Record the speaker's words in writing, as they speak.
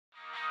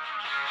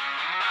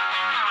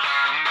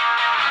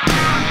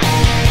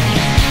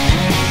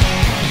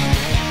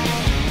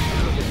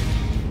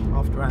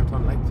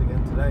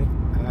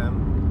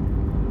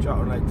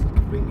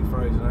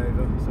frozen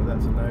over, so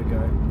that's a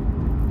no-go.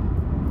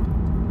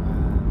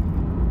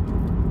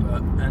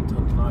 But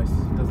Anton's nice,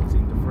 doesn't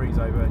seem to freeze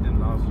over, it didn't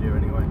last year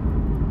anyway.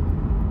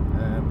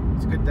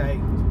 It's a good day,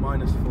 it's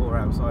 -4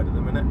 outside at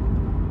the minute.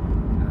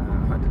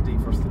 I had to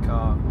defrost the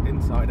car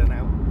inside and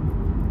out.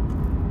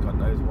 God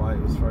knows why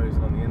it was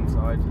frozen on the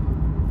inside.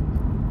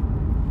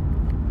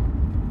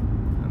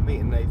 I'm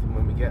meeting Nathan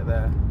when we get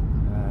there.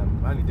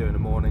 Only doing the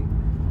morning,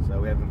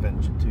 so we haven't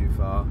ventured too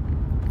far.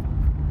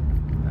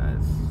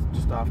 It's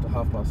just after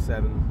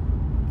 7:30.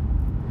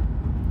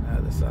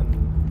 The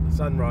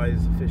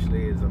sunrise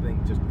officially is, I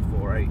think, just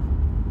before 8,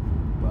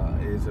 but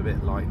it is a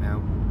bit light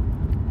now.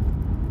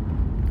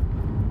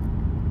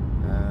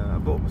 I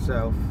bought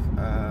myself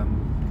a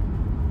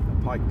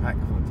pike pack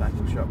from the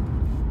tackle shop,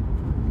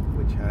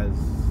 which has,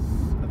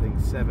 I think,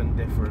 7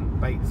 different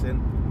baits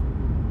in,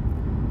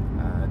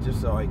 just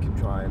so I can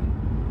try and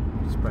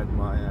spread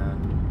my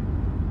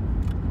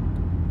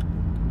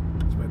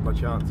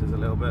chances a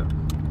little bit.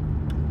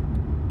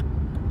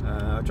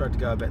 I tried to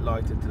go a bit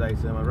lighter today,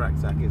 so my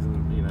rucksack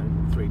isn't, you know,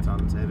 3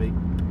 tons heavy,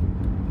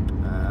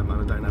 and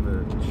I don't have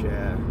a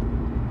share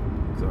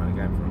because I'm only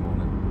going for a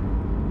morning.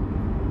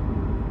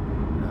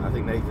 I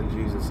think Nathan's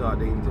using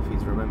sardines if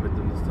he's remembered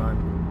them this time.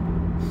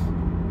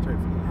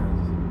 Hopefully he has.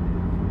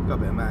 Got a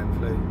bit of man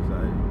flu, so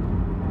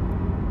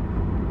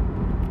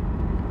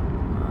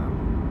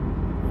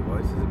my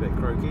voice is a bit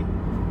croaky.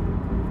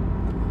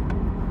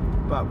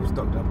 But we're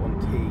stocked up on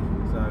tea,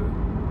 so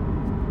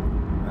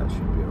that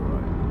should be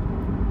alright.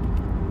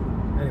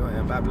 Anyway,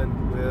 I'm babbling.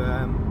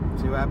 We'll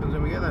see what happens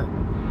when we get there.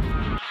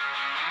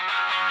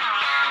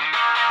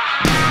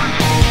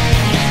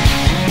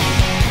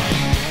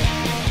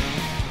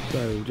 So,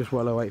 just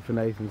while I wait for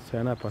Nathan to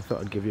turn up, I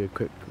thought I'd give you a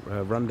quick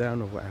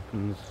rundown of what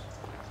happens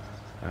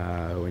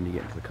when you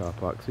get to the car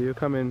park. So you'll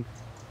come in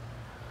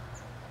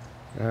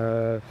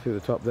through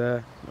the top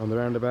there on the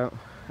roundabout.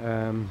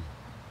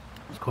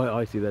 It's quite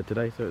icy there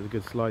today, so it's a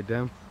good slide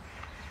down.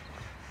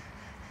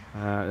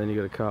 Then you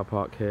got a car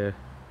park here.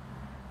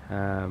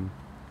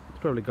 It's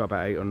probably got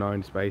about 8 or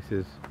 9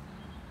 spaces,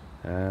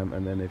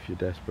 and then if you're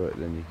desperate,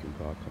 then you can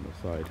park on the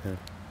side here.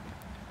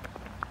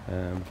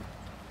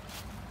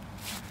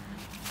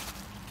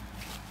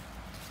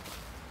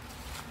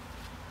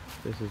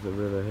 This is the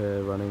river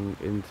here running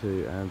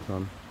into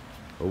Anton,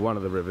 or one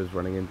of the rivers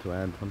running into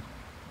Anton.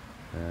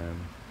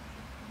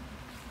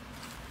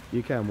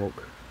 You can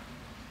walk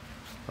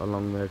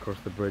along there across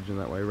the bridge and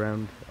that way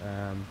round,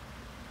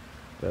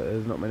 but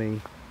there's not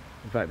many,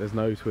 in fact there's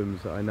no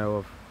swims that I know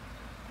of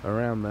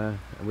around there,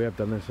 and we have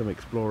done some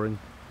exploring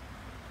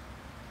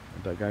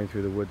and going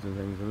through the woods and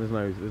things, and there's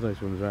no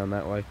swims around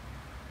that way.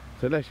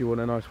 So unless you want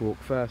a nice walk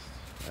first,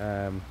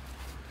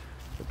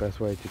 the best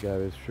way to go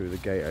is through the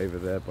gate over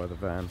there by the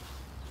van.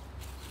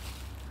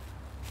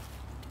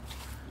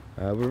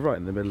 We're right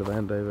in the middle of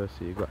Andover,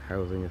 so you've got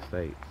housing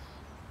estates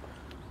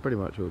pretty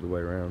much all the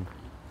way around.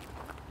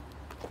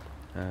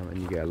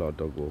 And you get a lot of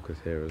dog walkers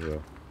here as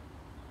well.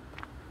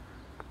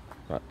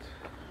 But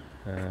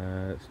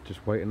let's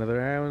just wait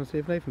another hour and see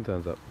if Nathan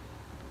turns up.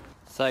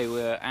 So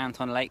we're at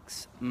Anton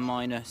Lakes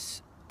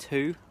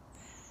 -2.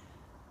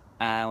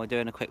 We're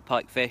doing a quick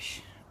pike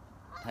fish.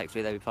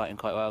 Hopefully they'll be fighting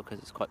quite well because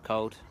it's quite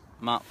cold.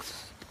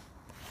 Mark's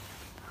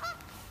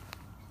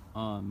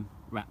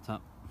wrapped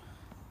up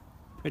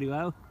pretty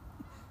well,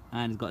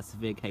 and he's got a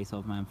severe case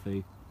of man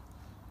flu.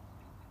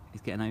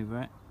 He's getting over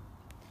it.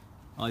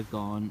 I've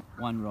gone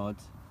 1 rod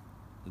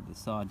with the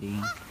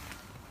sardine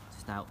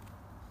just out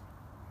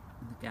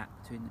in the gap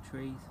between the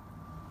trees.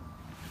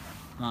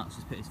 Mark's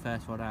just put his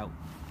first rod out,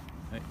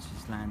 which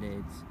just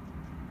landed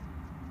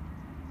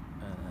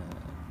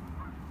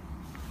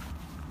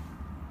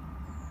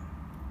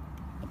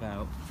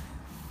about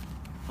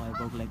 5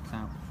 rod lengths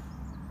out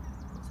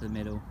to the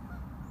middle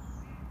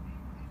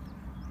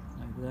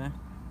over there,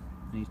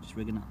 and he's just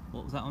rigging up.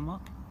 What was that on,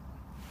 Mark?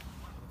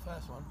 The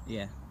first one?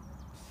 Yeah.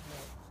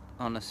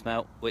 On a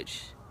smelt,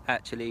 which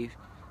actually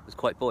was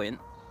quite buoyant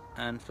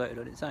and floated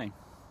on its own.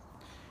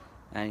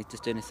 And he's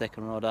just doing a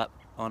second rod up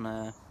on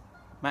a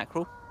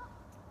mackerel.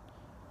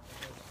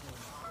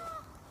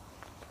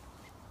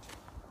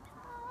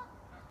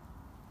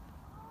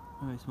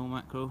 Very small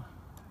mackerel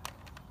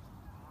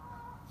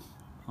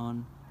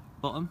on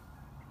bottom.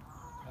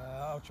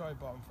 I'll try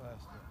bottom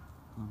first.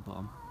 On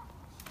bottom.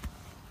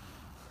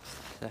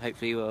 So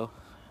hopefully we'll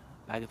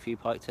bag a few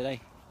pike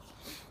today.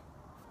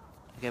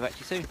 I'll get back to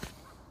you soon.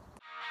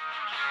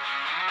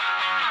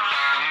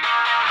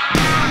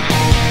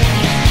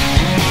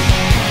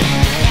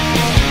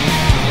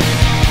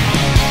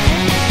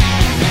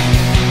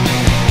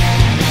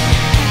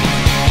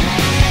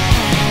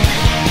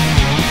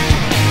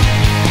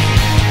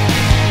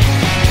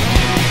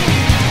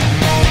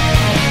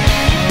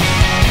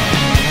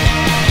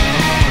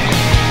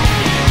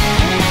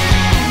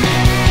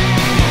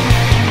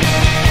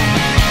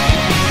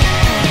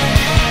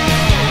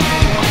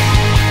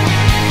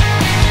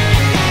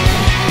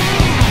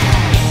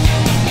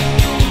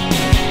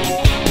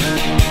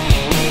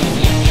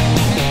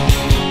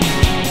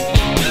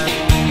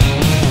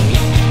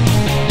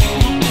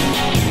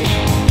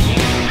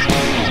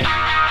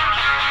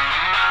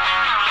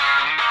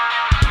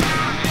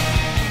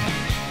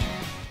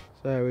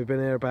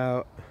 here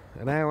about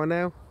an hour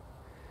now.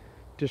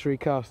 Just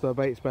recast our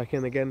baits back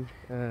in again.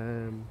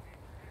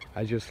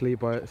 As you'll see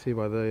by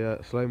the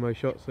slow-mo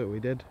shots that we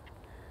did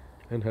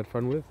and had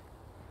fun with.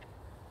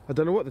 I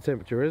don't know what the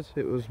temperature is.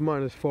 It was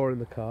 -4 in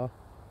the car.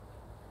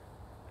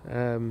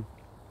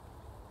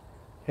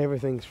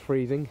 Everything's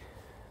freezing.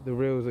 The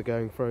reels are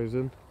going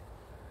frozen.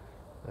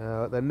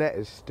 The net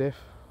is stiff.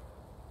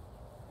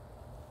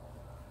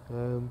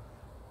 But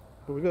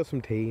we got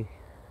some tea,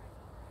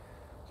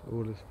 so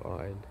all is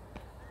fine.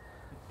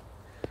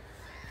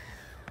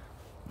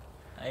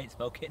 I ain't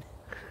smoking.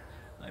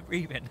 I'm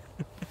breathing.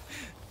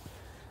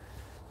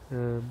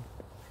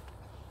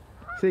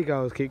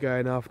 Seagulls keep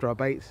going after our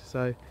baits,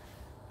 so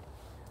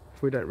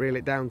if we don't reel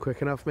it down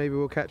quick enough, maybe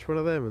we'll catch one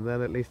of them, and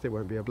then at least it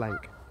won't be a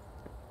blank.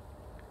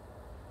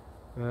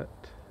 But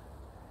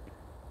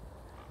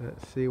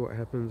let's see what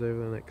happens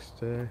over the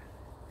next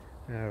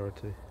hour or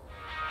two.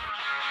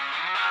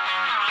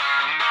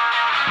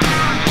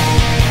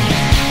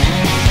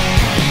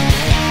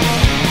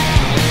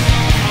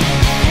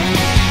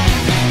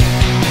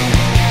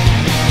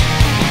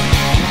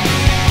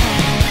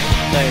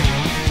 So,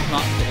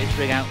 Mark put his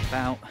rig out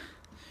about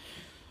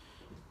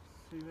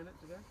 2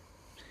 minutes ago?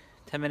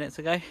 10 minutes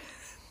ago.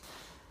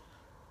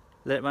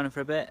 Let it run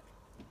for a bit,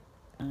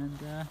 and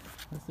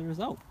that's the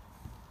result.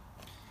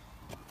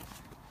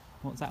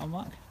 What's that on,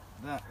 Mark?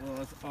 That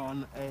was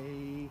on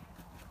a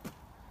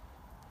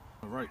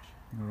roach.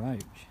 A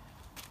roach.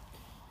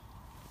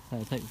 So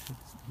it's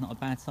not a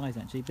bad size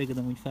actually, bigger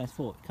than we first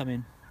thought. Come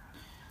in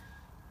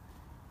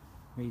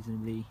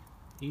reasonably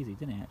easy,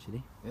 didn't it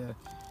actually? Yeah.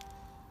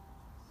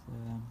 So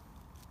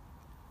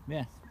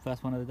yeah,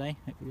 first one of the day.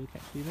 Hopefully we'll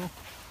catch a few more.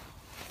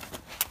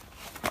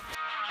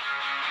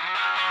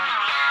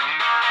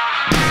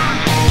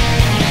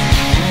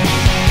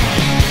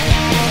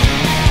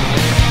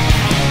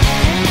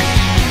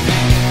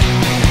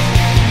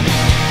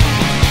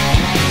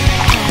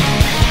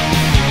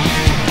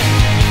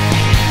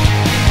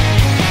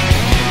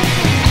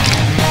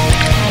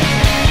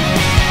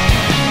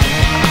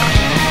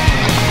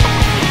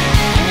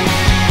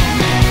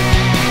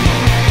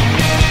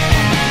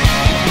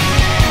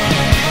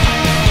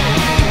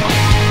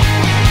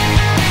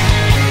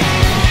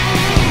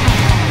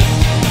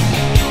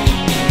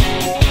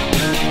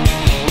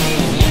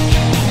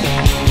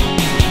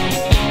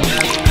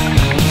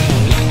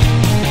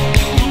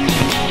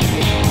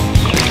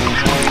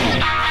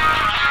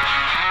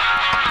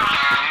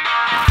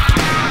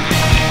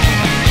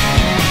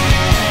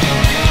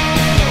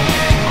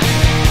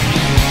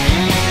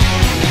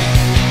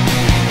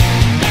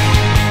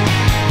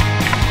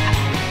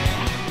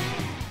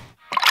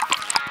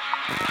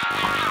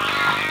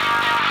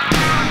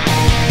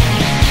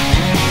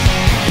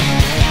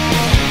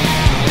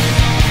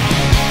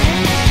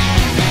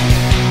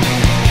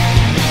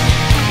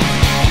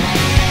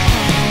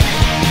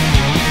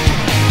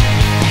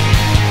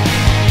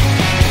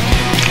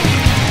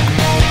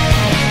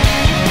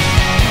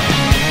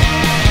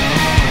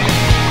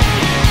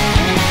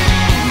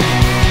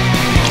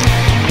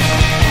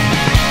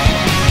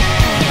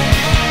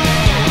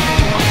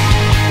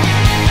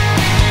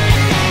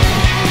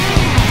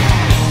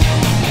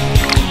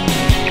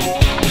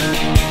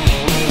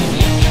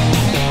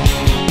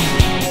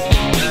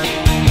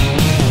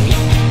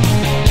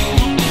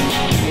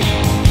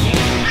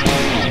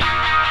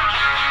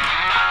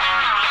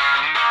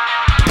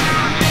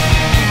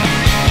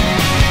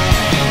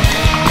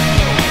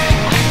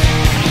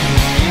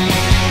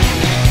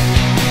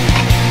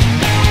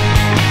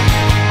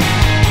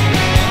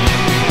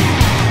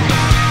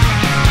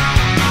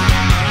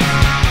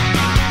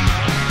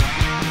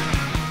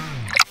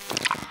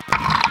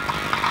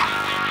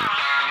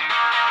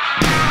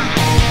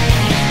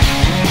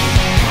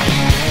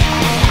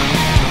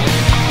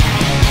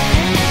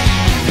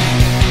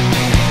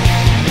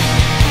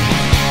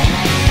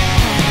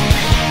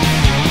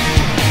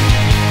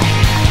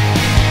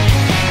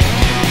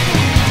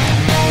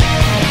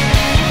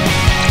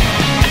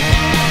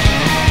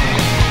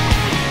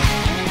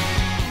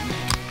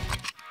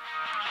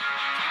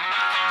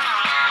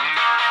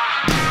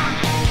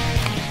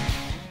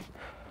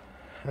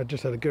 I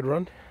just had a good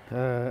run,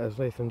 as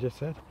Nathan just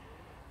said.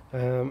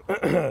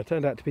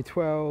 Turned out to be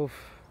 12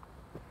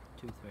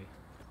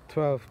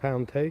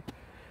 pound two.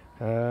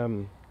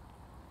 Bit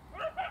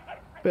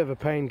of a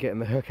pain getting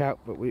the hook out,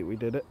 but we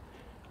did it.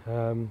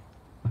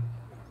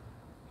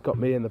 Got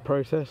me in the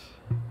process,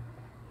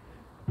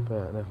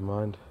 but never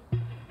mind.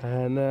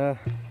 And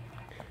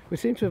we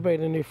seem to have made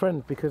a new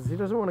friend because he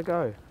doesn't want to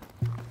go.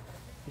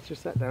 He's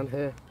just sat down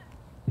here,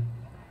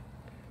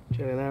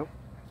 chilling out.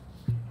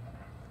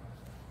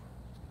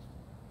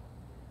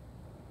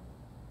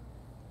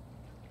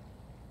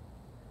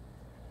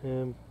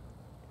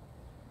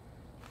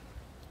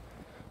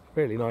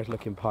 Really nice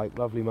looking pike,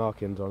 lovely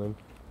markings on him.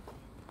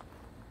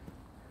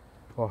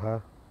 Or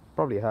her,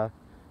 probably her,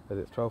 as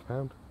it's 12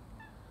 pound.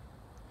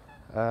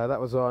 That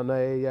was on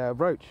a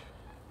roach.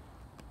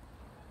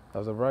 That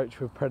was a roach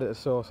with predator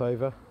sauce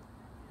over.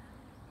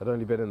 I'd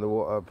only been in the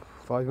water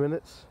 5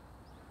 minutes.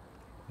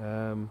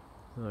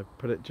 And I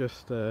put it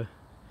just out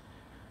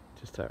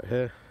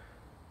here.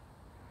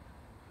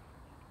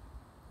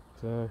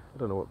 So I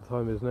don't know what the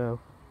time is now,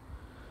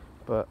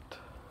 but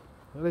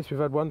at least we've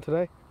had one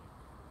today.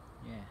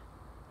 Yeah.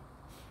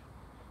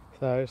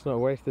 So it's not a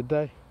wasted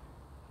day.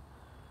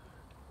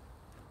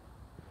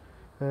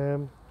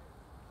 Well,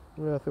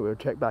 I think we'll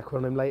check back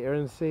on him later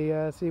and see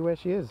where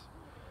she is.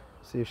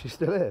 See if she's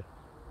still here.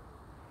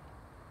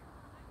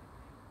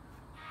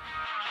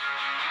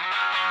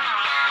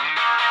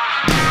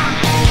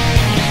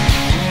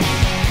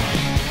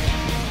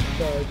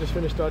 So we just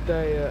finished our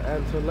day at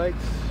Anton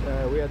Lakes.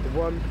 We had the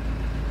one,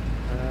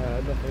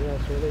 nothing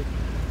else really.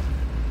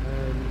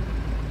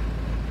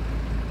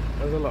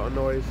 There was a lot of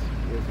noise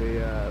with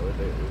the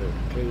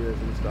cleaners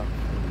and stuff,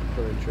 and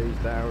pulling trees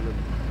down and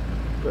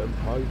putting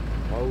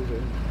poles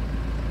in.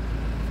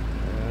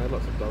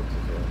 Lots of dogs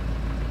as well.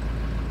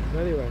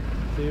 Anyway,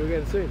 see you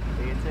again soon.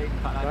 See you soon.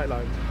 Right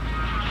lines.